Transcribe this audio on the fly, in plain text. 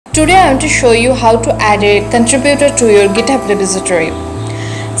Today I am to show you how to add a contributor to your GitHub repository.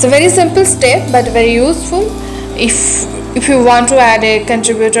 It's a very simple step but very useful if you want to add a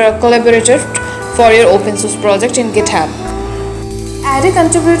contributor or collaborator for your open source project in GitHub. Add a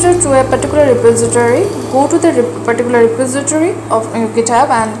contributor to a particular repository. Go to the particular repository of your GitHub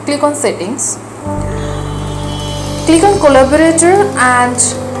and click on settings. Click on Collaborator and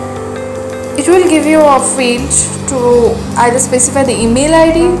it will give you a field to either specify the email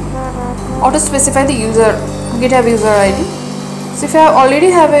ID or to specify the GitHub user ID. So if you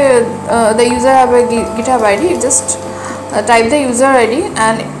already have the user have a GitHub ID, just type the user ID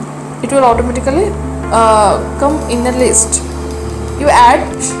and it will automatically come in the list. You add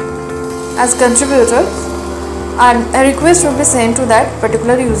as contributor and a request will be sent to that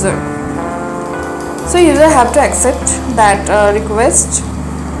particular user. So user have to accept that request.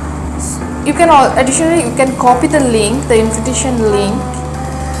 You can additionally you can copy the link, the invitation link,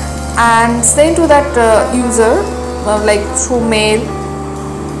 and send to that user like through mail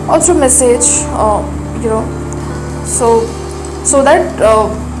or through message, so that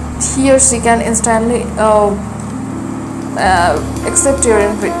he or she can instantly accept your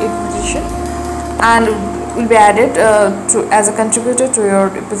invitation and will be added as a contributor to your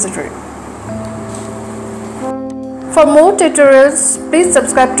repository. For more tutorials, please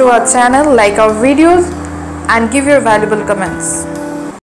subscribe to our channel, like our videos, and give your valuable comments.